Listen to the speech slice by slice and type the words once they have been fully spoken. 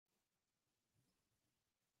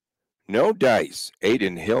No dice.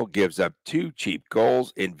 Adin Hill gives up 2 cheap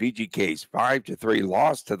goals in VGK's 5-3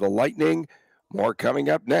 loss to the Lightning. More coming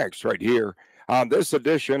up next right here on this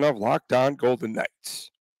edition of Locked On Golden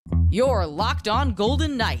Knights. Your Locked On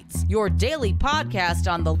Golden Knights, your daily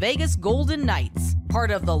podcast on the Vegas Golden Knights,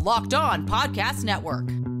 part of the Locked On Podcast Network.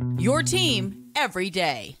 Your team every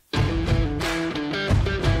day.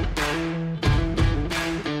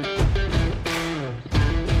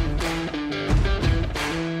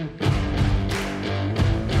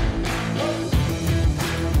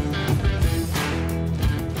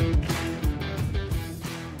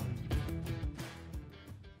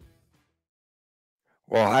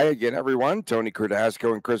 Well, hi again, everyone. Tony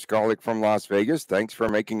Cardasco and Chris Golick from Las Vegas. Thanks for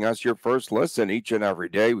making us your first listen each and every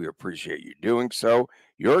day. We appreciate you doing so.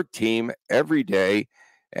 Your team every day.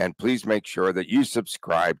 And please make sure that you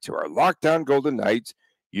subscribe to our Locked On Golden Knights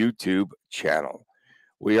YouTube channel.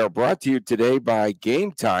 We are brought to you today by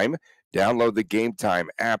Gametime. Download the Gametime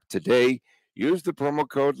app today. Use the promo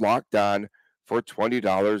code Locked On for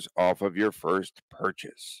 $20 off of your first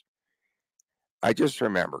purchase. I just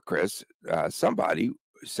remember, Chris, somebody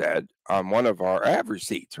said on one of our ad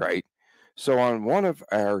receipts, right? So on one of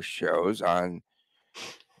our shows on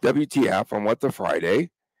WTF on What the Friday,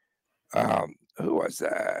 who was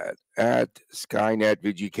that? At Skynet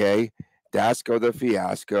VGK, Dasco the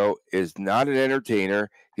Fiasco is not an entertainer.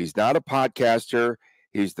 He's not a podcaster.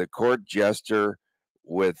 He's the court jester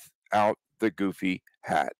without the goofy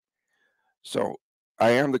hat. So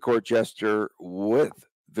I am the court jester with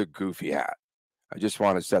the goofy hat. I just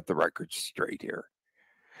want to set the record straight here.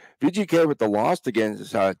 VGK with the loss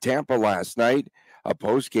against Tampa last night. A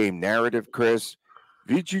post-game narrative, Chris.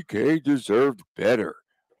 VGK deserved better.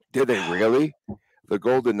 Did they really? The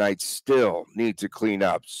Golden Knights still need to clean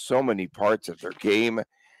up so many parts of their game.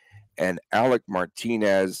 And Alec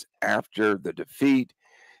Martinez, after the defeat,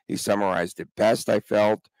 he summarized it best, I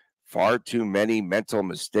felt. Far too many mental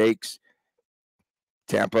mistakes.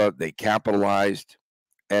 Tampa, they capitalized,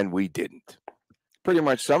 and we didn't. Pretty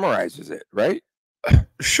much summarizes it, right?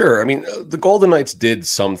 Sure. I mean, the Golden Knights did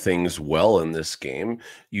some things well in this game.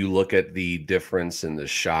 You look at the difference in the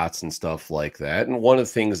shots and stuff like that. And one of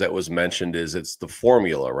the things that was mentioned is it's the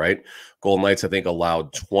formula, right? Golden Knights, I think,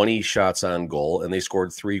 allowed 20 shots on goal, and they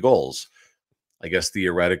scored 3 goals. I guess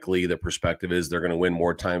theoretically, the perspective is they're going to win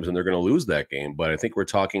more times and they're going to lose that game. But I think we're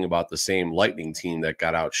talking about the same Lightning team that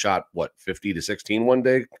got outshot, 50-16 one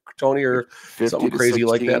day, Tony, or something crazy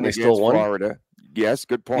like that, and they still won? Florida. Yes,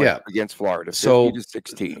 good point. Yeah. Against Florida,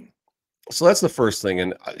 50-16. So that's the first thing.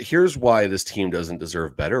 And here's why this team doesn't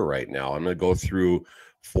deserve better right now. I'm going to go through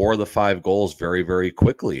 4 of the 5 goals very, very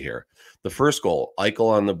quickly here. The first goal, Eichel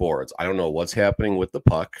on the boards. I don't know what's happening with the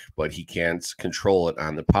puck, but he can't control it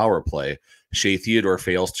on the power play. Shea Theodore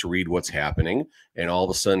fails to read what's happening, and all of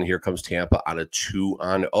a sudden here comes Tampa on a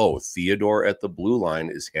 2-on-0. Theodore at the blue line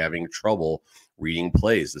is having trouble reading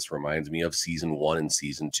plays. This reminds me of Season 1 and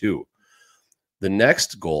Season 2. The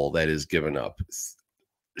next goal that is given up,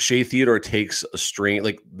 Shea Theodore takes a strain.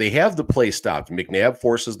 Like, they have the play stopped. McNabb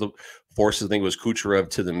forces, I think it was Kucherov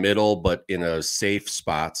to the middle, but in a safe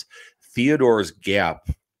spot. Theodore's gap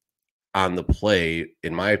on the play,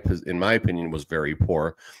 in my opinion, was very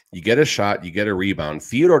poor. You get a shot, you get a rebound.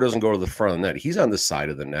 Theodore doesn't go to the front of the net. He's on the side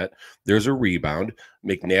of the net. There's a rebound.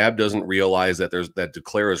 McNabb doesn't realize that that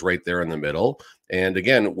Duclair is right there in the middle. And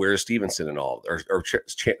again, where is Stevenson in all?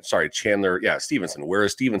 Chandler? Yeah, Stevenson. Where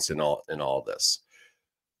is Stevenson in all of this?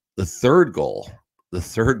 The third goal.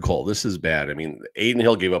 This is bad. I mean, Adin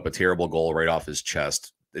Hill gave up a terrible goal right off his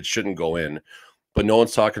chest. It shouldn't go in. But no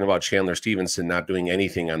one's talking about Chandler Stevenson not doing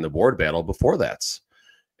anything on the board battle before that.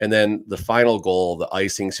 And then the final goal, the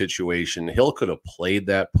icing situation, Hill could have played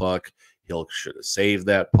that puck. Hill should have saved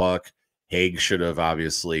that puck. Haig should have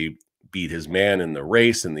obviously beat his man in the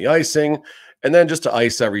race and the icing. And then just to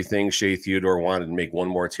ice everything, Shea Theodore wanted to make one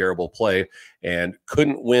more terrible play and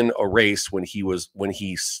couldn't win a race when he was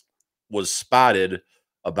spotted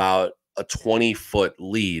about a 20-foot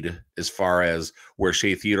lead as far as where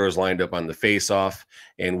Shea Theodore is lined up on the faceoff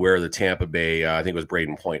and where the Tampa Bay, I think it was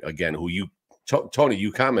Braden Point, again, who Tony,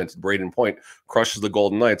 you commented, Braden Point crushes the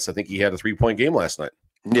Golden Knights. I think he had a 3-point game last night.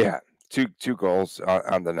 Yeah, two goals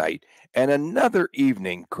on the night. And another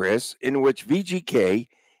evening, Chris, in which VGK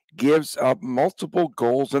gives up multiple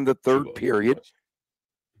goals in the third period.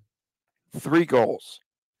 3 goals.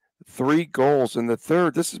 3 goals in the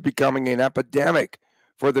third. This is becoming an epidemic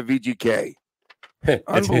for the VGK.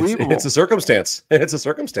 Unbelievable. It's a circumstance. It's a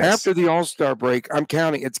circumstance. After the All-Star break, I'm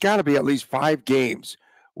counting, it's got to be at least 5 games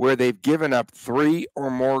where they've given up 3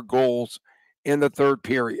 or more goals in the third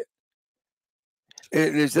period.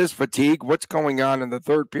 Is this fatigue? What's going on in the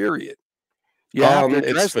third period? You have to It's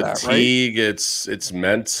address that, right? fatigue, it's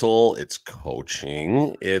mental, it's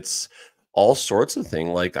coaching, it's all sorts of things.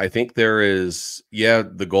 Like I think there is,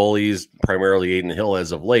 the goalies, primarily Adin Hill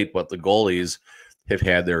as of late, but the goalies have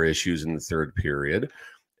had their issues in the third period.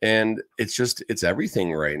 And it's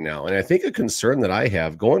everything right now. And I think a concern that I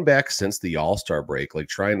have going back since the All-Star break, like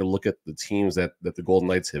trying to look at the teams that the Golden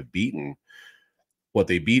Knights have beaten, what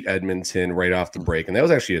they beat Edmonton right off the break. And that was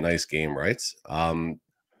actually a nice game, right?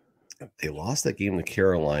 They lost that game to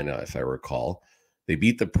Carolina, if I recall. They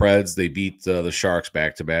beat the Preds. They beat the Sharks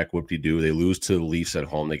back-to-back. Whoop-de-doo. They lose to the Leafs at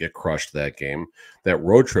home. They get crushed that game. That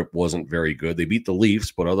road trip wasn't very good. They beat the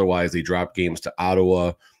Leafs, but otherwise they dropped games to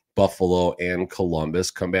Ottawa, Buffalo, and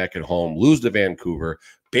Columbus. Come back at home, lose to Vancouver.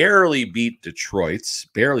 Barely beat Detroit.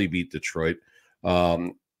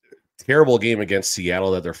 Terrible game against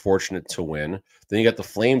Seattle that they're fortunate to win. Then you got the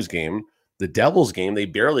Flames game. The Devils game, they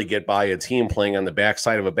barely get by a team playing on the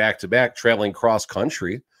backside of a back-to-back, traveling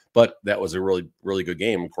cross-country. But that was a really, really good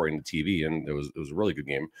game, according to TV, and it was a really good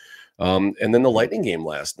game. And then the Lightning game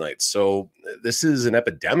last night. So this is an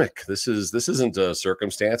epidemic. This isn't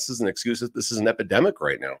circumstances and excuses. This is an epidemic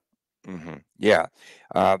right now. Mm-hmm. Yeah.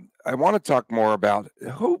 I want to talk more about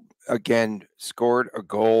who, again, scored a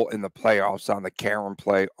goal in the playoffs on the Karen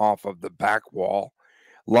play off of the back wall.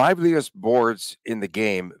 Liveliest boards in the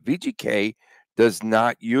game. VGK does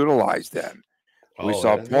not utilize them. We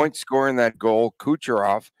saw Point scoring that goal,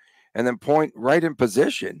 Kucherov, and then Point right in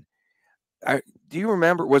position. Do you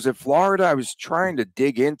remember, was it Florida? I was trying to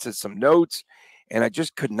dig into some notes, and I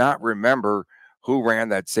just could not remember who ran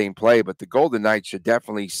that same play, but the Golden Knights should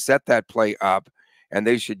definitely set that play up, and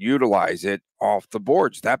they should utilize it off the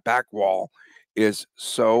boards. That back wall is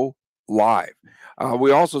so live.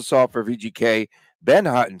 We also saw for VGK, Ben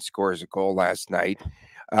Hutton scores a goal last night.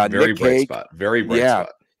 Very bright spot. Very bright spot.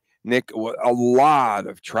 Nick, a lot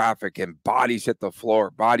of traffic and bodies hit the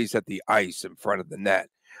floor, bodies hit the ice in front of the net.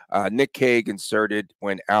 Nick Hague inserted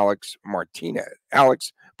when Alex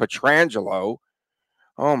Pietrangelo,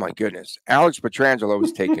 oh my goodness, Alex Pietrangelo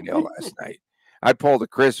was taken ill last night. I pulled a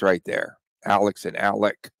Chris right there, Alex and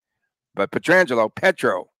Alec, but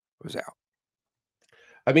Petro was out.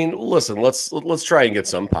 I mean, listen, let's try and get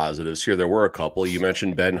some positives here. There were a couple. You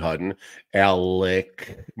mentioned Ben Hutton,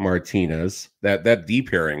 Alec Martinez. That D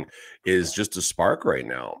pairing is just a spark right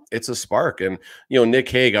now. It's a spark. And, Nick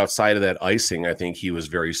Hague, outside of that icing, I think he was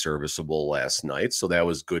very serviceable last night. So that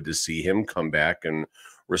was good to see him come back and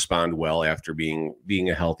respond well after being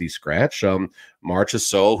a healthy scratch.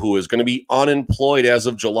 Marchessault, who is going to be unemployed as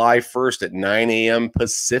of July 1st at 9 a.m.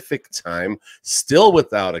 Pacific time, still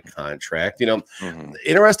without a contract.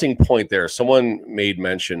 Interesting point there. Someone made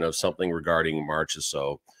mention of something regarding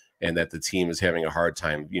Marchessault and that the team is having a hard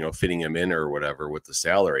time, fitting him in or whatever with the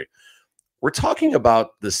salary. We're talking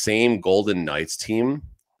about the same Golden Knights team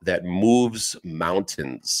that moves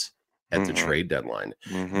mountains at the trade deadline.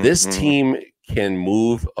 This team can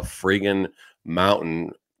move a friggin' mountain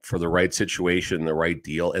for the right situation, the right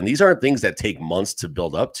deal. And these aren't things that take months to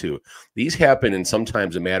build up to. These happen in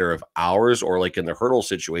sometimes a matter of hours, or like in the Hurdle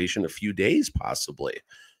situation, a few days possibly.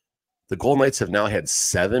 The Golden Knights have now had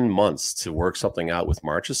 7 months to work something out with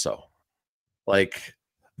Marchessault. Like,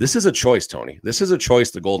 this is a choice, Tony. This is a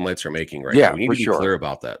choice the Golden Knights are making right now. We need to be clear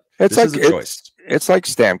about that. This is a choice. It's like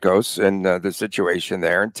Stamkos and the situation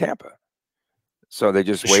there in Tampa. So they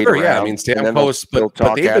just wait around. Yeah, I mean, Stamkos, but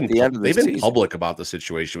they've been public about the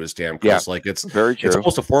situation with Stamkos. Yeah, like it's very true. It's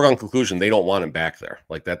almost a foregone conclusion they don't want him back there.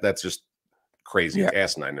 Like that's just crazy. Yeah. It's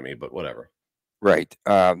asinine to me, but whatever. Right.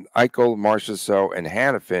 Eichel, Marchessault, and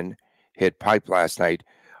Hannafin hit pipe last night.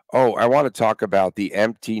 Oh, I want to talk about the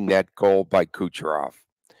empty net goal by Kucherov.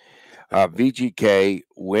 VGK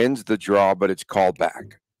wins the draw, but it's called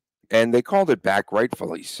back. And they called it back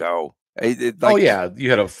rightfully so. You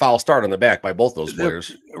had a foul start on the back by both those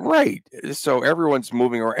players. Right. So everyone's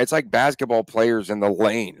moving around. It's like basketball players in the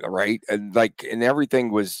lane, right? And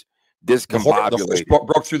everything was discombobulated. The horse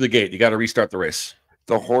broke through the gate. You got to restart the race.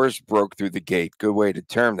 The horse broke through the gate. Good way to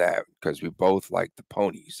term that, because we both like the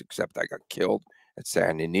ponies, except I got killed at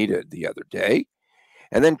Santa Anita the other day.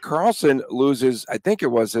 And then Carlson loses, I think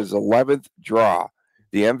it was his 11th draw.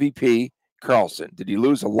 The MVP, Carlson. Did he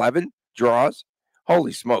lose 11 draws?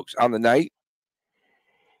 Holy smokes, on the night.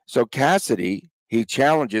 So Cassidy, he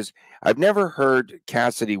challenges. I've never heard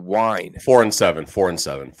Cassidy whine.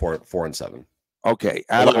 4-7. Okay,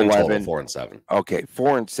 out of 11. 4-7. Okay,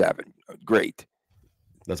 4-7. Great.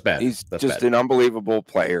 That's bad. He's That's just bad. An unbelievable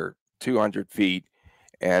player, 200 feet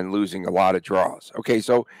and losing a lot of draws. Okay,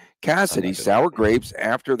 so Cassidy, sour grapes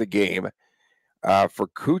after the game for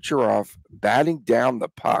Kucherov batting down the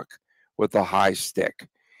puck with a high stick.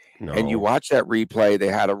 And you watch that replay, they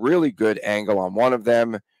had a really good angle on one of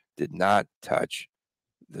them, did not touch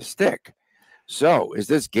the stick. So is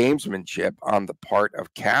this gamesmanship on the part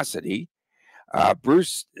of Cassidy?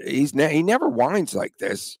 Bruce, he never whines like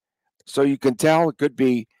this. So you can tell it could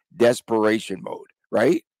be desperation mode,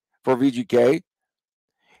 right? For VGK.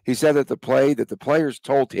 He said that the players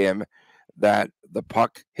told him that the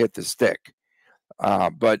puck hit the stick.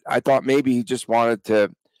 But I thought maybe he just wanted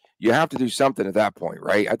to, you have to do something at that point,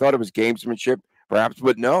 right? I thought it was gamesmanship, perhaps,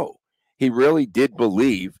 but no. He really did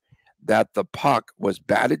believe that the puck was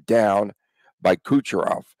batted down by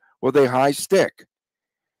Kucherov with a high stick.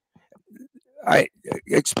 I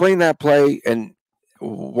explain that play and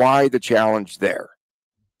why the challenge there.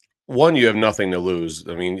 One, you have nothing to lose.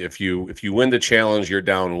 I mean, if you win the challenge, you're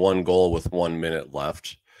down 1 goal with 1 minute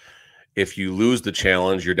left. If you lose the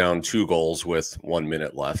challenge, you're down 2 goals with 1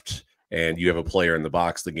 minute left, and you have a player in the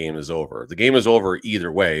box. The game is over. The game is over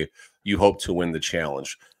either way. You hope to win the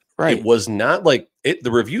challenge. Right. It was not like it.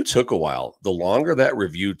 The review took a while. The longer that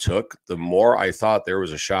review took, the more I thought there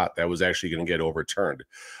was a shot that was actually going to get overturned.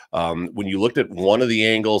 When you looked at one of the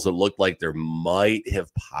angles, it looked like there might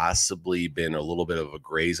have possibly been a little bit of a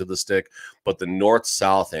graze of the stick, but the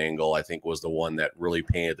north-south angle, I think, was the one that really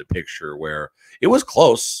painted the picture where it was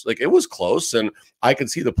close. Like, it was close, and I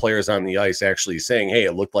could see the players on the ice actually saying, hey,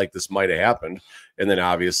 it looked like this might have happened. And then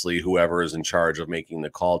obviously whoever is in charge of making the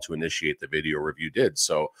call to initiate the video review did.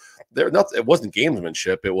 So it wasn't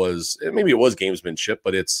gamesmanship. Maybe it was gamesmanship,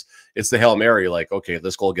 but it's the Hail Mary, like, okay, if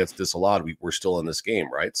this goal gets disallowed, we're still in this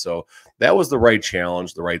game, right? So that was the right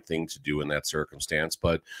challenge, the right thing to do in that circumstance.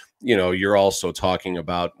 But, you're also talking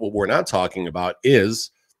about, what we're not talking about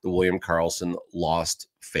is the William Karlsson lost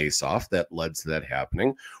face-off that led to that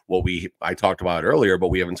happening. What I talked about earlier, but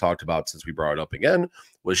we haven't talked about since we brought it up again,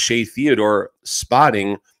 was Shea Theodore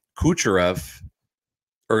spotting Kucherov,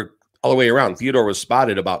 or all the way around. Theodore was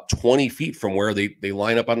spotted about 20 feet from where they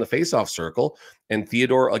line up on the face-off circle, and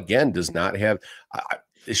Theodore, again, does not have...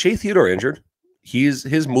 is Shea Theodore injured?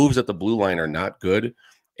 His moves at the blue line are not good,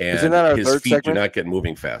 and his feet do not get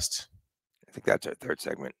moving fast. I think that's our third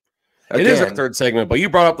segment. Again, it is our third segment, but you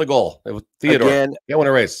brought up the goal. It was Theodore. Again, you won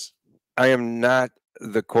a race. I am not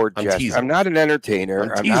the court jester. I'm not an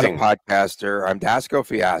entertainer. I'm not a podcaster. I'm Dasco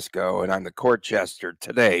Fiasco, and I'm the court jester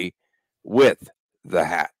today with the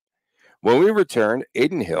hat. When we return,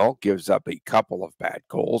 Adin Hill gives up a couple of bad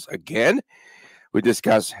goals. Again, we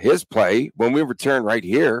discuss his play when we return right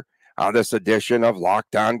here on this edition of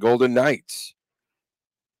Locked On Golden Knights.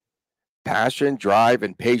 Passion, drive,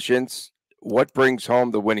 and patience. What brings home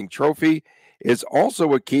the winning trophy is also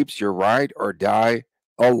what keeps your ride or die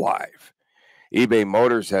alive. eBay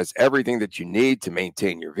Motors has everything that you need to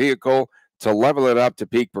maintain your vehicle, to level it up to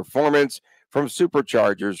peak performance, from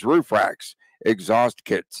superchargers, roof racks, exhaust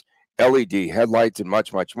kits, LED headlights, and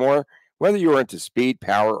much, much more. Whether you're into speed,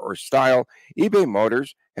 power, or style, eBay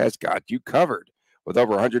Motors has got you covered. With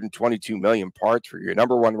over 122 million parts for your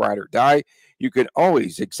number one ride or die, you can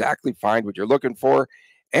always exactly find what you're looking for.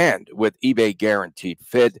 And with eBay Guaranteed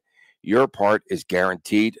Fit, your part is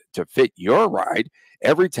guaranteed to fit your ride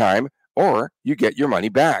every time, or you get your money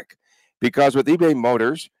back. Because with eBay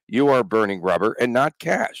Motors, you are burning rubber and not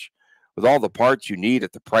cash. With all the parts you need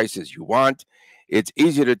at the prices you want, it's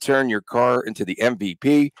easy to turn your car into the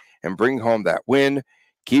MVP and bring home that win.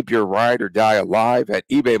 Keep your ride or die alive at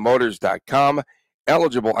ebaymotors.com.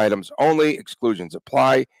 Eligible items only. Exclusions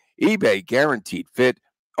apply. eBay Guaranteed Fit,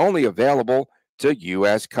 only available to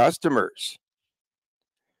U.S. customers.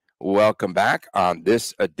 Welcome back on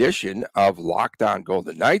this edition of Locked On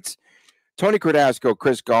Golden Knights. Tony Cardasco,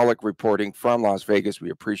 Chris Golick reporting from Las Vegas. We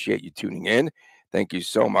appreciate you tuning in. Thank you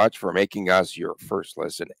so much for making us your first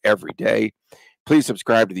listen every day. Please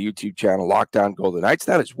subscribe to the YouTube channel Locked On Golden Knights.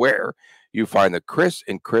 That is where you find the Chris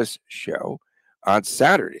and Chris show on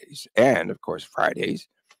Saturdays, and of course Fridays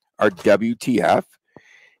are WTF.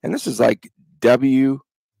 And this is like WTW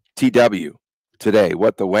today.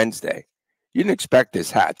 What the Wednesday? You didn't expect this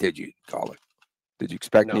hat, did you, Golick? Did you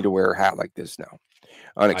expect me to wear a hat like this? No.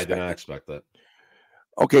 Unexpected. I did not expect that.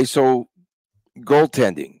 Okay, so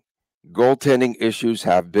goaltending. Goaltending issues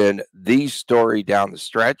have been the story down the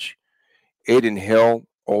stretch. Adin Hill,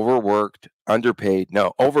 overworked, underpaid.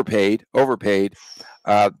 No, overpaid.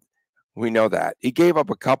 We know that. He gave up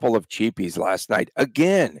a couple of cheapies last night.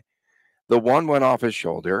 Again, the one went off his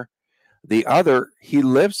shoulder. The other, he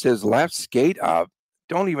lifts his left skate up.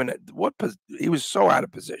 He was so out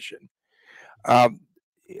of position.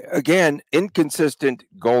 Again, inconsistent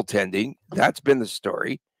goaltending. That's been the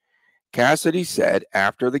story. Cassidy said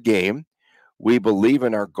after the game, we believe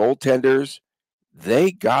in our goaltenders.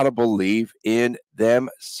 They got to believe in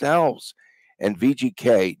themselves. And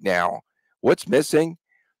VGK now, what's missing?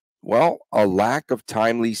 Well, a lack of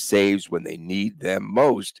timely saves when they need them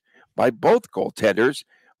most by both goaltenders.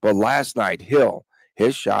 But last night, Hill,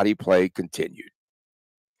 his shoddy play continued.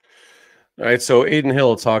 All right, so Adin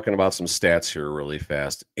Hill talking about some stats here really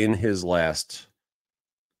fast. In his last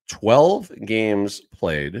 12 games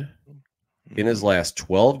played,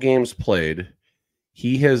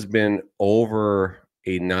 he has been over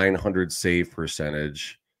a 900 save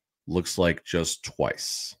percentage, looks like just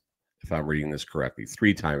twice, if I'm reading this correctly.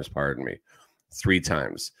 3 times, pardon me. 3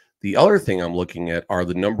 times. The other thing I'm looking at are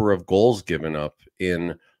the number of goals given up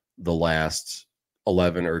in the last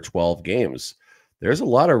 11 or 12 games. There's a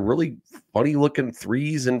lot of really funny looking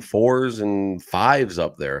 3s and 4s and 5s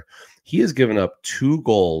up there. He has given up 2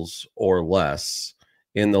 goals or less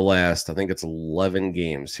in the last, I think it's 11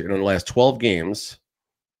 games here. In the last 12 games,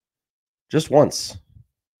 just once.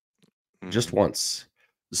 Just once.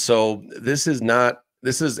 So this is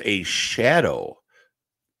a shadow,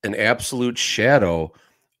 an absolute shadow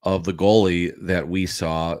of the goalie that we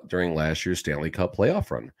saw during last year's Stanley Cup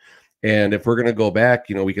playoff run. And if we're going to go back,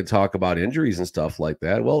 we can talk about injuries and stuff like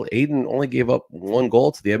that. Well, Adin only gave up 1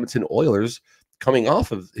 goal to the Edmonton Oilers coming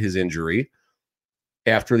off of his injury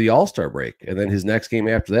after the All-Star break. And then his next game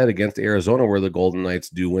after that against Arizona, where the Golden Knights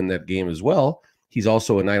do win that game as well, he's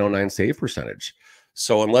also a 909 save percentage.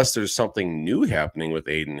 So unless there's something new happening with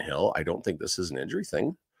Adin Hill, I don't think this is an injury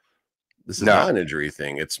thing. This is not an injury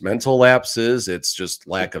thing. It's mental lapses. It's just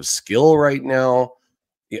lack of skill right now.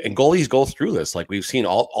 And goalies go through this. Like we've seen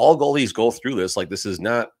all goalies go through this. Like this is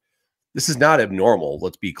not abnormal.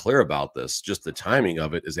 Let's be clear about this. Just the timing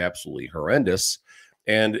of it is absolutely horrendous.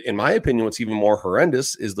 And in my opinion, what's even more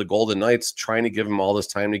horrendous is the Golden Knights trying to give him all this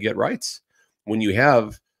time to get rights. When you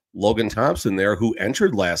have Logan Thompson there, who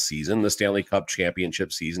entered last season, the Stanley Cup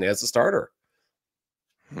championship season, as a starter.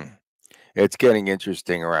 It's getting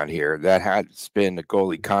interesting around here. That has been a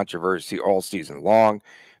goalie controversy all season long.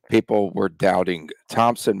 People were doubting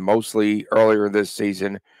Thompson mostly earlier this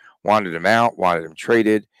season, wanted him out, wanted him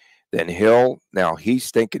traded. Then Hill, now he's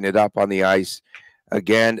stinking it up on the ice.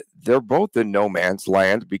 Again, they're both in no man's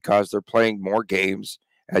land because they're playing more games,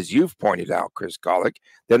 as you've pointed out, Chris Golick,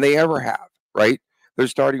 than they ever have, right? They're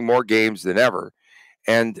starting more games than ever.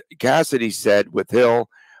 And Cassidy said with Hill,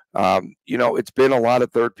 it's been a lot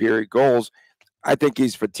of third period goals. I think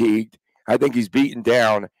he's fatigued. I think he's beaten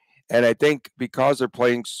down. And I think because they're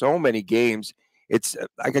playing so many games, it's,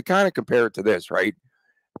 I could kind of compare it to this, right?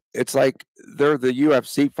 It's like they're the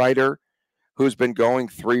UFC fighter who's been going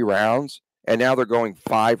 3 rounds, and now they're going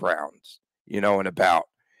 5 rounds, in a bout.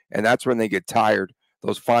 And that's when they get tired.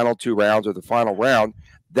 Those final 2 rounds or the final round,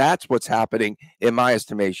 that's what's happening in my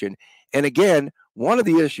estimation. And again, one of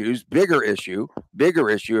the issues, bigger issue,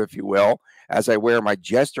 if you will, as I wear my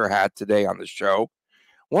jester hat today on the show,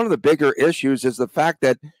 one of the bigger issues is the fact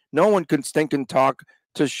that no one can stink and talk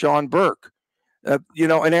to Sean Burke,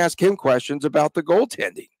 and ask him questions about the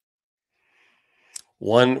goaltending.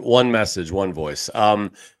 One message, one voice.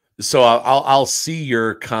 So I'll see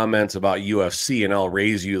your comments about UFC, and I'll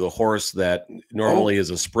raise you the horse that normally is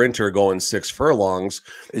a sprinter going 6 furlongs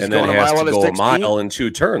and then has to go a mile in 2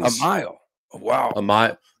 turns. A mile. Wow. A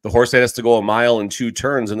mile. The horse that has to go a mile in 2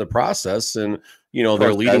 turns in the process, and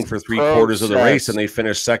they're leading for 3/4 of the race, and they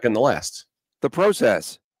finish second to last. The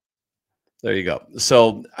process. There you go.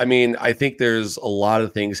 So, I mean, I think there's a lot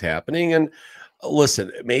of things happening, and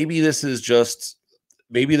listen, maybe this is just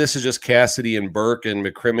Cassidy and Burke and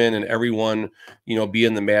McCrimmon and everyone,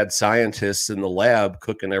 being the mad scientists in the lab,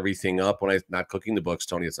 cooking everything up. Not cooking the books,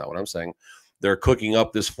 Tony, it's not what I'm saying. They're cooking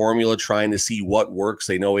up this formula, trying to see what works.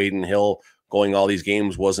 They know Adin Hill going all these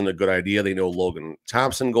games wasn't a good idea. They know Logan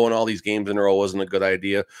Thompson going all these games in a row wasn't a good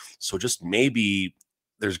idea. So just maybe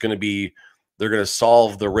they're going to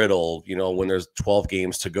solve the riddle, when there's 12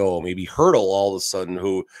 games to go. Maybe Hurdle all of a sudden,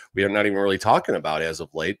 who we are not even really talking about as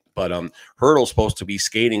of late, but Hurdle's supposed to be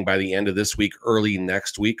skating by the end of this week, early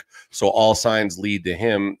next week. So all signs lead to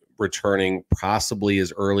him returning possibly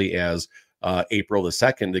as early as April the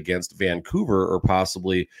 2nd against Vancouver, or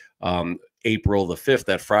possibly April the 5th,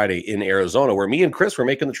 that Friday in Arizona, where me and Chris were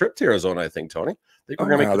making the trip to Arizona, I think, Tony. I think we're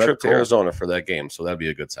going to make the trip to Arizona for that game. So that'd be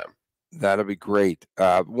a good time. That'll be great.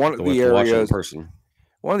 One of the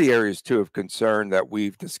areas too of concern that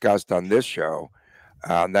we've discussed on this show,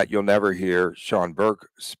 that you'll never hear Sean Burke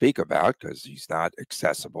speak about because he's not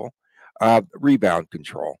accessible, rebound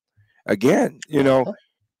control. Again,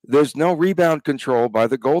 there's no rebound control by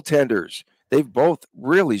the goaltenders. They've both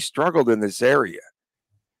really struggled in this area.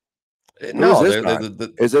 No,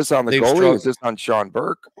 is this on the goalie? Is this on Sean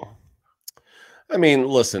Burke? I mean,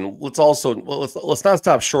 listen, let's not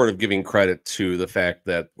stop short of giving credit to the fact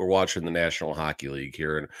that we're watching the National Hockey League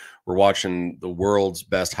here, and we're watching the world's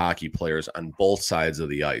best hockey players on both sides of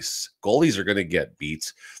the ice. Goalies are going to get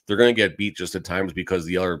beat. They're going to get beat just at times because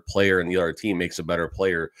the other player and the other team makes a better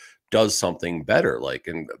player, does something better.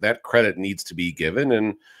 And that credit needs to be given.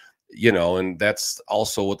 And and that's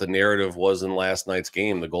also what the narrative was in last night's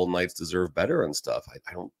game. The Golden Knights deserve better and stuff.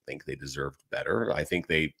 I don't think they deserved better. I think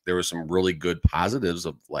there were some really good positives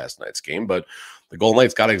of last night's game, but the Golden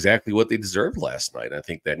Knights got exactly what they deserved last night. I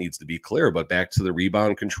think that needs to be clear. But back to the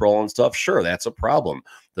rebound control and stuff, sure, that's a problem.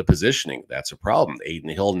 The positioning, that's a problem. Adin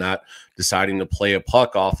Hill not deciding to play a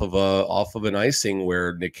puck off of an icing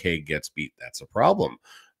where Nick Hague gets beat, that's a problem.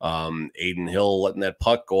 Adin Hill letting that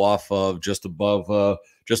puck go off of just above the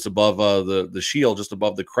shield, just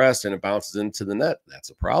above the crest, and it bounces into the net. That's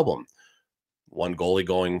a problem. One goalie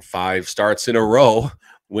going 5 starts in a row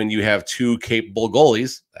when you have 2 capable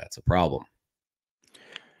goalies, that's a problem.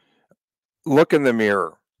 Look in the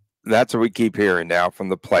mirror. That's what we keep hearing now from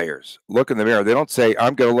the players. Look in the mirror. They don't say,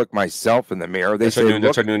 I'm going to look myself in the mirror. They say,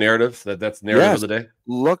 that's our new narrative. That's the narrative of the day.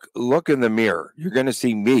 Look in the mirror. You're going to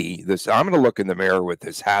see me. I'm going to look in the mirror with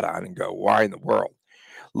this hat on and go, why in the world?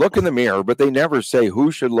 Look in the mirror, but they never say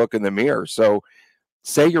who should look in the mirror. So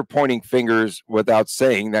say you're pointing fingers without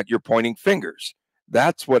saying that you're pointing fingers.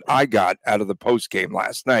 That's what I got out of the post game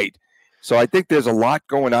last night. So I think there's a lot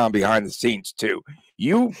going on behind the scenes too.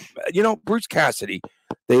 Bruce Cassidy,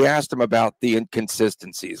 they asked him about the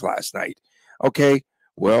inconsistencies last night. Okay,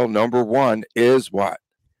 well, number one is what?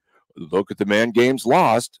 Look at the man games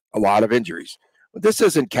lost, a lot of injuries. But this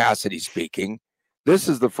isn't Cassidy speaking. This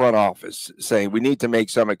is the front office saying we need to make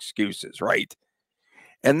some excuses, right?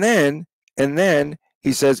 And then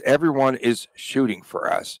he says everyone is shooting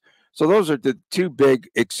for us. So those are the 2 big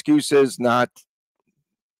excuses, not,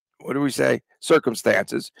 what do we say?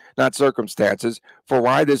 Circumstances, not circumstances, for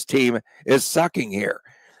why this team is sucking here.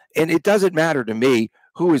 And it doesn't matter to me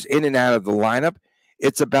who is in and out of the lineup.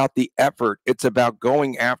 It's about the effort. It's about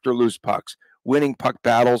going after loose pucks, winning puck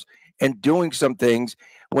battles, and doing some things.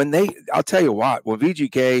 I'll tell you what, when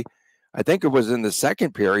VGK, I think it was in the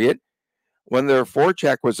second period, when their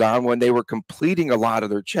forecheck was on, when they were completing a lot of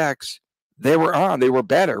their checks, they were on. They were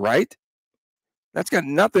better, right? That's got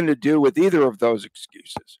nothing to do with either of those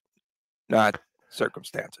excuses, not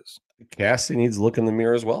circumstances. Cassidy needs to look in the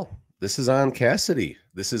mirror as well. This is on Cassidy.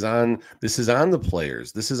 This is on the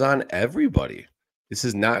players. This is on everybody. This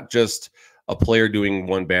is not just a player doing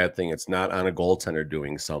one bad thing. It's not on a goaltender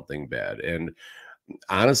doing something bad. And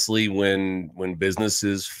honestly, when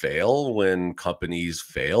businesses fail, when companies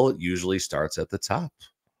fail, it usually starts at the top.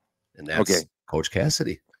 And that's Coach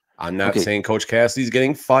Cassidy. I'm not saying Coach Cassidy's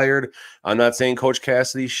getting fired. I'm not saying Coach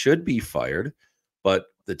Cassidy should be fired, but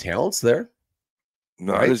the talent's there.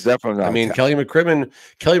 No, right? There's definitely not. I mean, Kelly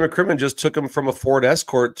McCrimmon just took him from a Ford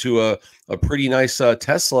Escort to a pretty nice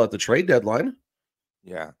Tesla at the trade deadline.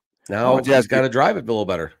 Yeah. Now he's got to drive it a little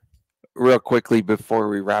better. Real quickly before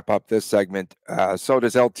we wrap up this segment, so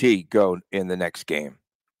does LT go in the next game?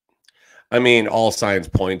 I mean, all signs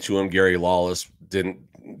point to him. Gary Lawless didn't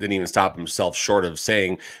even stop himself short of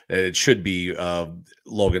saying that it should be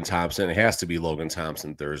Logan Thompson. It has to be Logan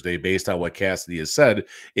Thompson Thursday. Based on what Cassidy has said,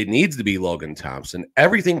 it needs to be Logan Thompson.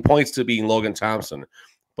 Everything points to being Logan Thompson.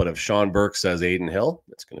 But if Sean Burke says Adin Hill,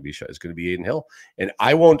 it's going to be Adin Hill. And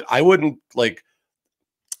I wouldn't like.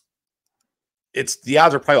 The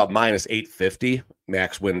odds are probably about minus 850.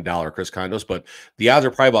 Max win $1, Chris Condos, but the odds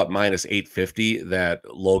are probably about minus 850 that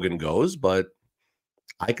Logan goes. But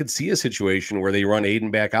I could see a situation where they run Adin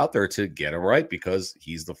back out there to get him right because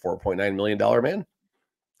he's the $4.9 million man.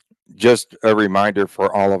 Just a reminder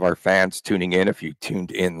for all of our fans tuning in, if you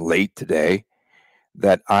tuned in late today,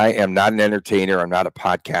 that I am not an entertainer. I'm not a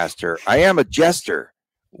podcaster. I am a jester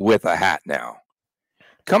with a hat now.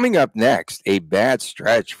 Coming up next, a bad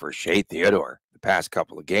stretch for Shea Theodore the past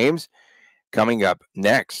couple of games. Coming up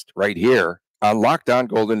next, right here on Locked On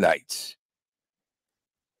Golden Knights.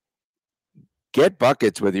 Get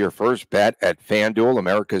buckets with your first bet at FanDuel,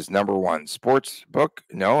 America's #1 sports book.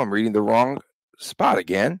 No, I'm reading the wrong spot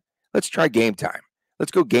again. Let's try Gametime.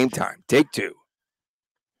 Let's go Gametime. Take 2.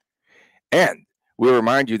 And we'll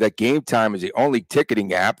remind you that Gametime is the only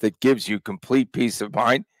ticketing app that gives you complete peace of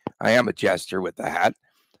mind. I am a jester with the hat.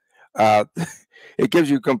 It gives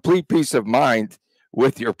you complete peace of mind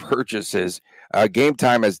with your purchases.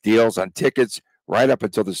 Gametime has deals on tickets right up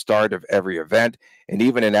until the start of every event, and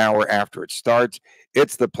even an hour after it starts.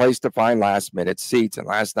 It's the place to find last-minute seats. And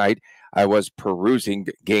last night, I was perusing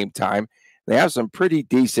Gametime. They have some pretty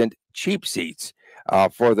decent cheap seats.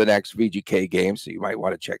 for the next VGK game, so you might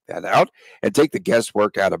want to check that out and take the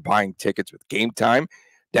guesswork out of buying tickets with Gametime.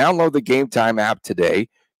 Download the Gametime app today,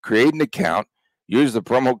 create an account, use the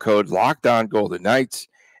promo code LOCKEDONGoldenKnights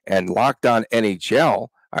and LOCKEDONNHL,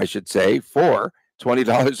 I should say, for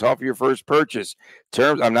 $20 off your first purchase.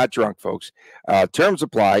 Terms, I'm not drunk, folks. Terms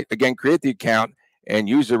apply. Again, create the account and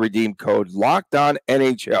use the redeem code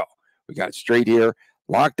LOCKEDONNHL. We got it straight here.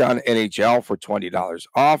 LOCKEDONNHL for $20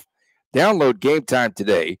 off. Download Gametime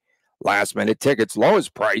today. Last minute tickets,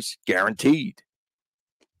 lowest price guaranteed.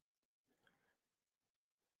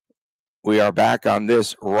 We are back on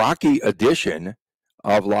this rocky edition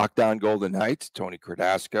of Locked On Golden Knights. Tony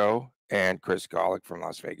Cardasco and Chris Golick from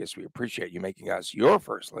Las Vegas. We appreciate you making us your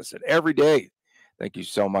first listen every day. Thank you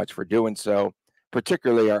so much for doing so,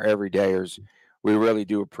 particularly our everydayers. We really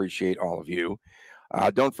do appreciate all of you.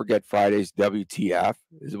 Don't forget Friday's WTF.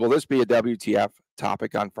 Will this be a WTF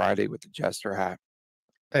topic on Friday with the Jester hat?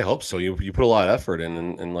 I hope so. You put a lot of effort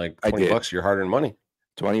in like $20 your hard-earned money.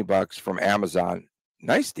 $20 from Amazon.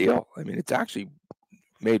 Nice deal. I mean, it's actually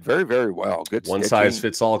made very, very well. Good one stitching. Size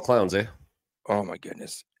fits all clowns, eh? Oh my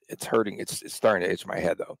goodness. It's hurting. It's starting to itch my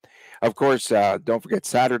head, though. Of course, don't forget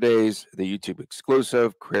Saturdays, the YouTube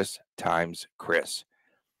exclusive, Chris times Chris.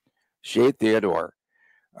 Shea Theodore.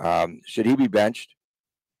 Should he be benched?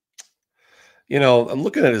 You know, I'm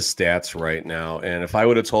looking at his stats right now, and if I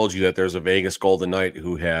would have told you that there's a Vegas Golden Knight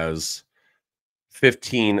who has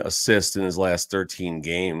 15 assists in his last 13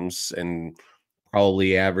 games and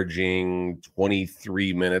probably averaging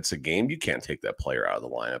 23 minutes a game, you can't take that player out of the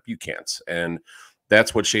lineup. You can't. And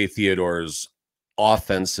that's what Shea Theodore's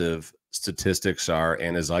offensive statistics are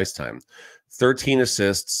and his ice time. 13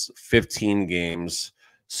 assists, 15 games.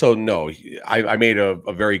 So, no, I made a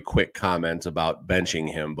very quick comment about benching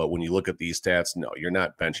him. But when you look at these stats, no, you're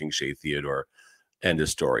not benching Shea Theodore. End of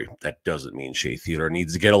story. That doesn't mean Shea Theodore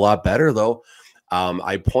needs to get a lot better, though.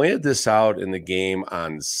 I pointed this out in the game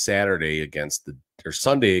on Sunday against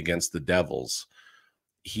the Devils.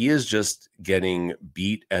 He is just getting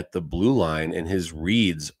beat at the blue line, and his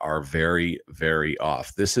reads are very, very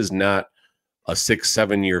off. This is not a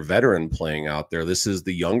 6-7 year veteran playing out there. This is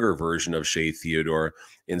the younger version of Shea Theodore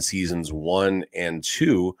in seasons 1 and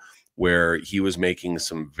 2, where he was making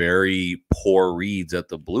some very poor reads at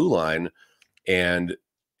the blue line. And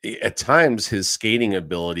at times his skating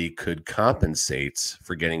ability could compensate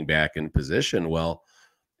for getting back in position. Well,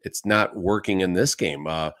 it's not working in this game.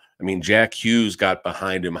 I mean, Jack Hughes got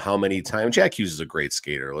behind him how many times? Jack Hughes is a great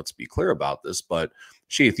skater. Let's be clear about this. But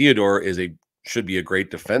Shea Theodore should be a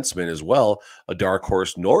great defenseman as well, a dark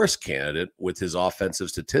horse Norris candidate with his offensive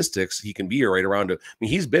statistics. He can be right around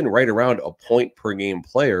he's been right around a point per game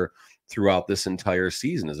player throughout this entire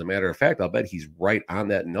season. As a matter of fact, I'll bet he's right on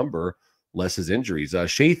that number, less his injuries.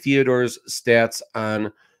 Shea Theodore's stats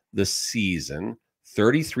on the season: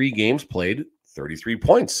 33 games played, 33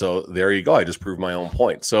 points. So there you go. I just proved my own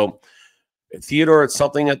point. So Theodore, it's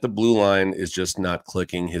something at the blue line is just not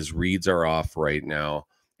clicking. His reads are off right now,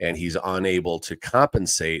 and he's unable to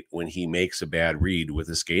compensate when he makes a bad read with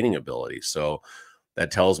his skating ability. So that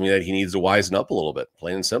tells me that he needs to wisen up a little bit,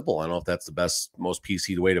 plain and simple. I don't know if that's the best, most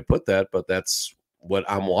PC way to put that, but that's what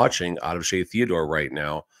I'm watching out of Shea Theodore right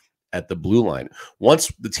now at the blue line. Once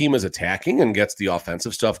the team is attacking and gets the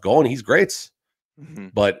offensive stuff going, he's great. Mm-hmm.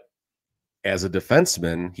 But as a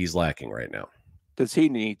defenseman, he's lacking right now. Does he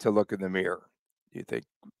need to look in the mirror? Do you think?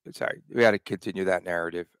 Sorry, we got to continue that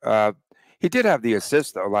narrative. He did have the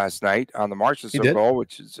assist, though, last night on the Marchessault goal,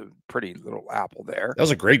 which is a pretty little apple there. That was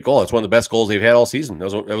a great goal. It's one of the best goals they've had all season.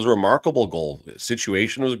 That was a remarkable goal. The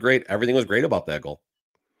situation was great. Everything was great about that goal.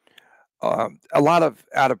 A lot of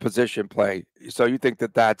out-of-position play. So you think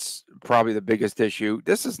that that's probably the biggest issue?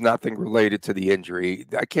 This is nothing related to the injury.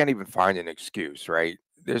 I can't even find an excuse, right?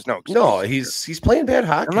 There's no excuse. No, he's playing bad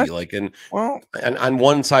hockey. On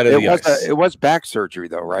one side of the ice. It was back surgery,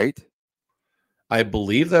 though, right? I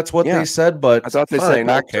believe that's what they said, but I thought they said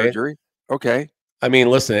back surgery. Okay. I mean,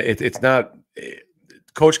 listen, it's not.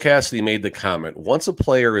 Coach Cassidy made the comment: once a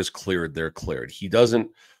player is cleared, they're cleared. He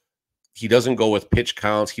doesn't go with pitch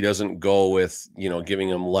counts. He doesn't go with giving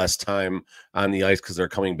them less time on the ice because they're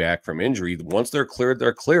coming back from injury. Once they're cleared,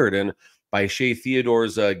 they're cleared. And by Shea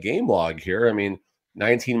Theodore's game log here, I mean,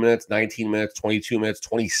 19 minutes, 19 minutes, 22 minutes,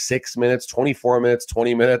 26 minutes, 24 minutes,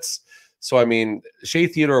 20 minutes. So, I mean, Shea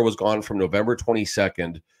Theodore was gone from November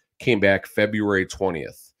 22nd, came back February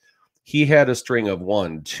 20th. He had a string of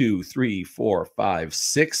 1, 2, 3, 4, 5,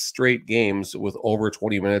 6 straight games with over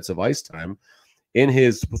 20 minutes of ice time. In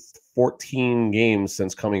his 13 games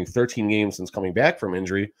since coming back from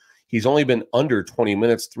injury, he's only been under 20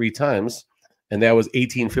 minutes 3 times. And that was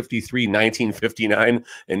 1853, 1959,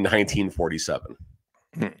 and 1947.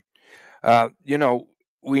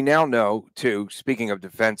 We now know, too, speaking of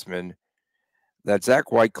defensemen, that Zach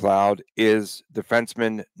Whitecloud is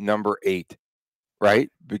defenseman number 8, right?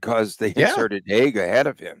 Because they inserted Haig ahead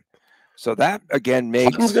of him. So that, again,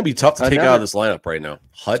 makes... Hutton's going to be tough to take out of this lineup right now.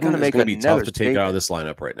 Hutton is going to be tough to take out of this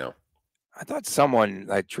lineup right now. I thought someone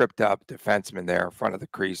tripped up defenseman there in front of the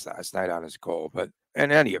crease last night on his goal, but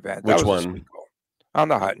in any event, which that was one? A sweet goal. On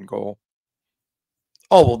the Hutton goal.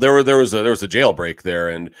 Oh, well, there was a jailbreak there,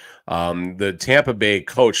 and the Tampa Bay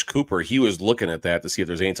coach Cooper, he was looking at that to see if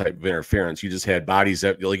there's any type of interference. You just had bodies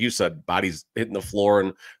that, like you said, bodies hitting the floor,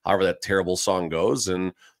 and however that terrible song goes,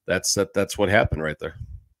 and that's what happened right there.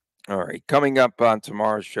 All right, coming up on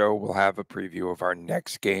tomorrow's show, we'll have a preview of our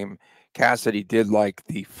next game. Cassidy did like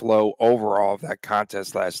the flow overall of that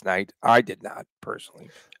contest last night. I did not personally.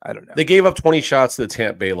 I don't know. They gave up 20 shots to the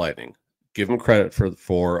Tampa Bay Lightning. Give them credit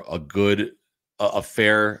for a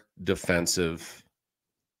fair defensive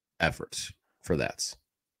effort for that.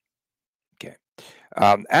 Okay.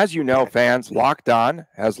 As you know, fans, Locked On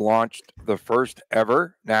has launched the first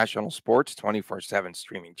ever national sports 24/7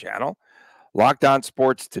 streaming channel. Locked On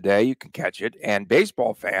Sports Today, you can catch it. And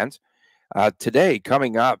baseball fans, today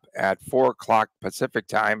coming up at 4 o'clock Pacific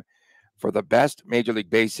time for the best Major League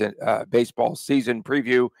Baseball season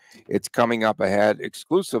preview. It's coming up ahead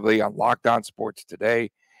exclusively on Locked On Sports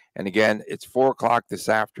Today. And again, it's 4 o'clock this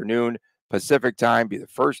afternoon, Pacific time. Be the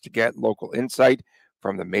first to get local insight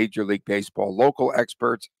from the Major League Baseball local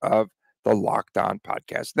experts of the Locked On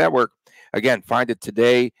Podcast Network. Again, find it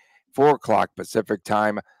today, 4 o'clock Pacific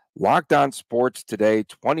time. Locked On Sports Today,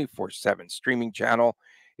 24/7 streaming channel.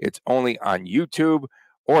 It's only on YouTube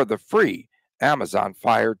or the free Amazon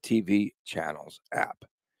Fire TV channels app.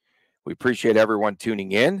 We appreciate everyone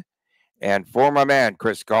tuning in. And for my man,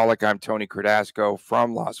 Chris Golick, I'm Tony Cardasco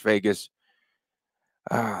from Las Vegas.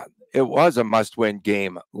 It was a must-win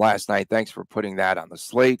game last night. Thanks for putting that on the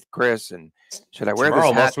slate, Chris. And should I wear this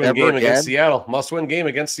hat must-win game again? Against Seattle. Must-win game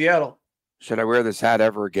against Seattle. Should I wear this hat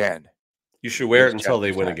ever again? You should wear it until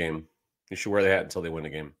they win a game. You should wear the hat until they win a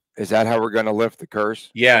game. Is that how we're going to lift the curse?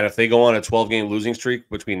 Yeah, and if they go on a 12-game losing streak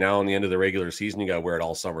between now and the end of the regular season, you got to wear it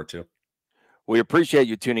all summer too. We appreciate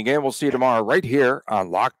you tuning in. We'll see you tomorrow right here on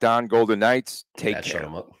Locked On Golden Knights. Take care. Shut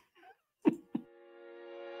 'em up.